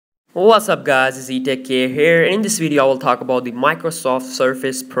What's up guys, it's eTechCare here, and in this video I will talk about the Microsoft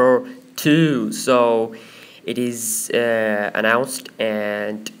Surface Pro 2. So it is announced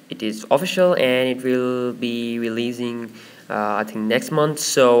and it is official and it will be releasing I think next month.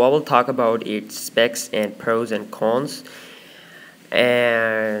 So I will talk about its specs and pros and cons.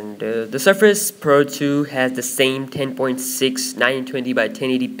 And the Surface Pro 2 has the same 10.6 1920 by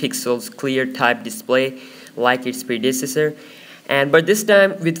 1080 pixels clear type display like its predecessor, but this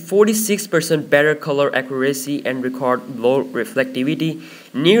time with 46% better color accuracy and record low reflectivity,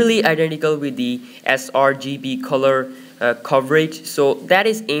 nearly identical with the sRGB color coverage. So that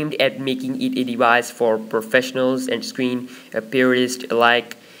is aimed at making it a device for professionals and screen purists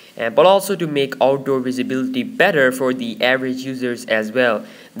alike, but also to make outdoor visibility better for the average users as well.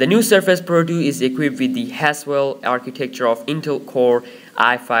 The new Surface Pro 2 is equipped with the Haswell architecture of Intel Core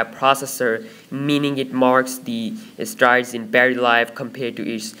i5 processor, meaning it marks the strides in battery life compared to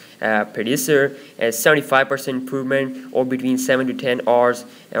its predecessor, a 75% improvement or between 7 to 10 hours,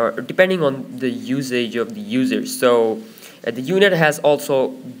 or depending on the usage of the user. So the unit has also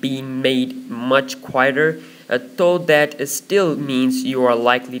been made much quieter, though that still means you are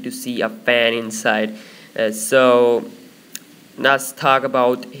likely to see a fan inside. So let's talk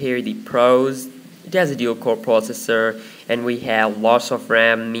about here the pros. It has a dual core processor and we have lots of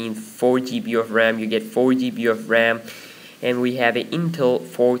RAM, means 4 GB of RAM, you get 4 GB of RAM, and we have an Intel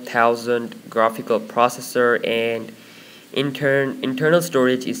 4000 graphical processor, and internal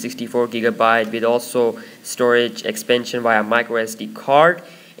storage is 64 GB with also storage expansion via micro SD card.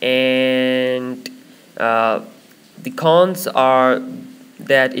 And the cons are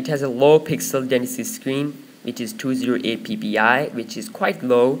that it has a low pixel density screen, which is 208 ppi, which is quite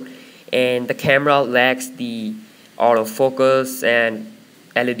low, and the camera lacks the autofocus and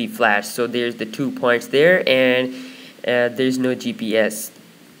LED flash. So there's the 2 points there, and there's no GPS,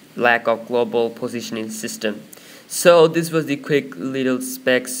 lack of global positioning system. So this was the quick little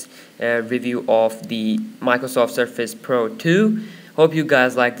specs review of the Microsoft Surface Pro 2. Hope you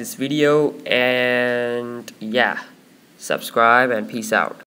guys like this video, and yeah, subscribe and peace out.